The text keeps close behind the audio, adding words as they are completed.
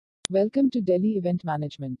Welcome to Delhi Event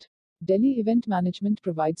Management. Delhi Event Management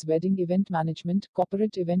provides wedding event management,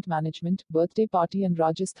 corporate event management, birthday party and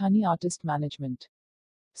Rajasthani artist management.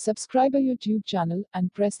 Subscribe our YouTube channel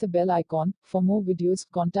and press the bell icon. For more videos,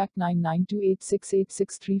 contact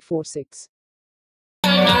 9928686346.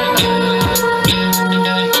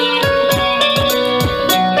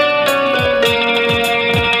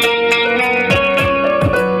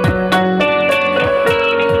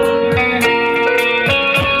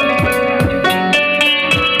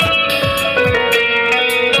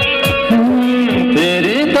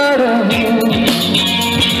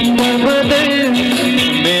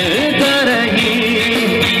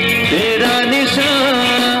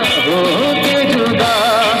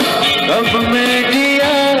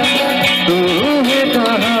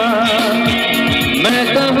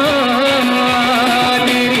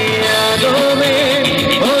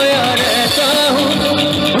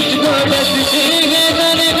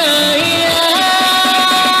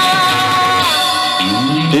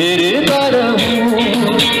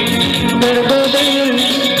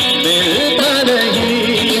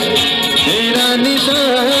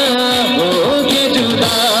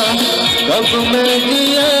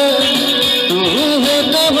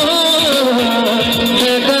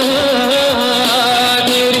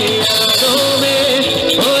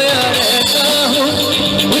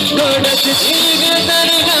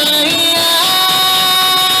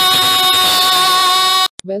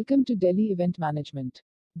 Welcome to Delhi Event Management.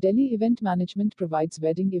 Delhi Event Management provides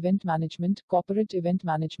wedding event management, corporate event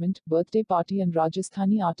management, birthday party and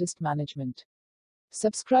Rajasthani artist management.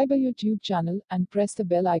 Subscribe our YouTube channel and press the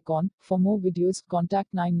bell icon. For more videos,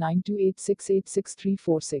 contact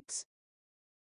 9928686346.